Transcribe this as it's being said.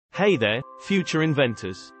Hey there, future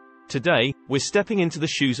inventors. Today, we're stepping into the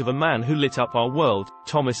shoes of a man who lit up our world,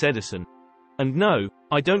 Thomas Edison. And no,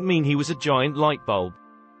 I don't mean he was a giant light bulb.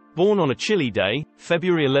 Born on a chilly day,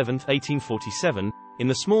 February 11, 1847, in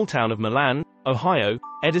the small town of Milan, Ohio,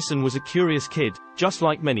 Edison was a curious kid, just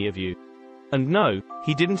like many of you. And no,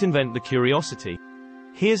 he didn't invent the curiosity.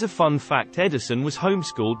 Here's a fun fact: Edison was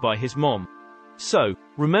homeschooled by his mom. So,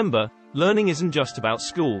 remember, learning isn't just about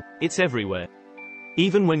school, it's everywhere.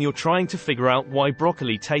 Even when you're trying to figure out why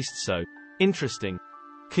broccoli tastes so interesting.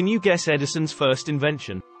 Can you guess Edison's first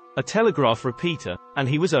invention? A telegraph repeater, and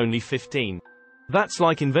he was only 15. That's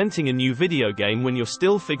like inventing a new video game when you're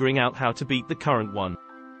still figuring out how to beat the current one.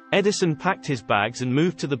 Edison packed his bags and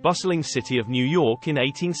moved to the bustling city of New York in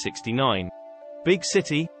 1869. Big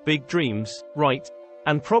city, big dreams, right?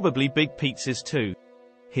 And probably big pizzas too.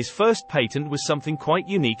 His first patent was something quite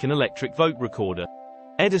unique: an electric vote recorder.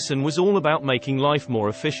 Edison was all about making life more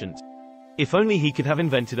efficient. If only he could have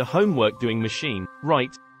invented a homework doing machine,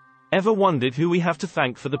 right? Ever wondered who we have to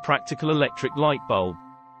thank for the practical electric light bulb?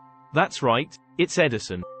 That's right, it's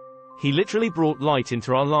Edison. He literally brought light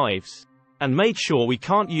into our lives. And made sure we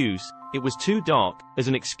can't use "it was too dark" as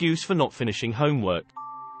an excuse for not finishing homework.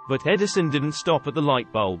 But Edison didn't stop at the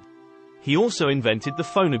light bulb. He also invented the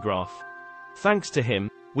phonograph. Thanks to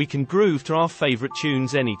him, we can groove to our favorite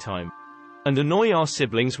tunes anytime. And annoy our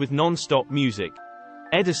siblings with non-stop music.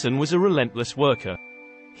 Edison was a relentless worker.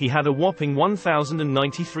 He had a whopping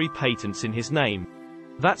 1,093 patents in his name.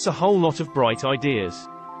 That's a whole lot of bright ideas.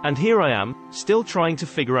 And here I am, still trying to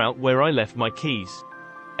figure out where I left my keys.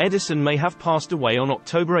 Edison may have passed away on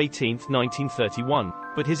October 18, 1931,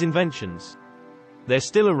 but his inventions, they're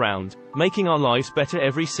still around, making our lives better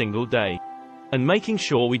every single day. And making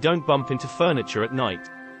sure we don't bump into furniture at night.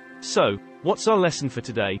 So, what's our lesson for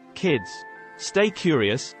today, kids? Stay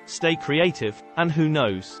curious, stay creative, and who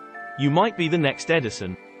knows? You might be the next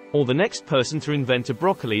Edison. Or the next person to invent a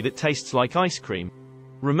broccoli that tastes like ice cream.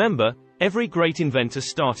 Remember, every great inventor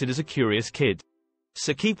started as a curious kid.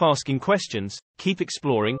 So keep asking questions, keep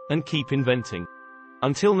exploring, and keep inventing.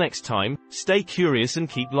 Until next time, stay curious and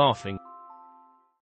keep laughing.